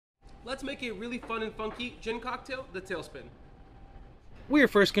Let's make a really fun and funky gin cocktail, the Tailspin. We are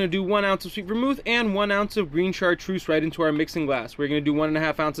first going to do 1 ounce of sweet vermouth and 1 ounce of green chartreuse right into our mixing glass. We're going to do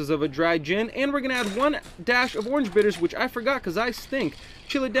 1.5 ounces of a dry gin, and we're going to add 1 dash of orange bitters, which I forgot because I stink.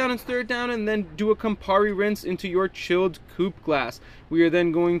 Chill it down and stir it down, and then do a Campari rinse into your chilled coupe glass. We are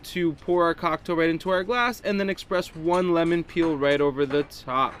then going to pour our cocktail right into our glass, and then express 1 lemon peel right over the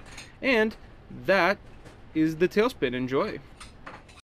top. And that is the Tailspin. Enjoy.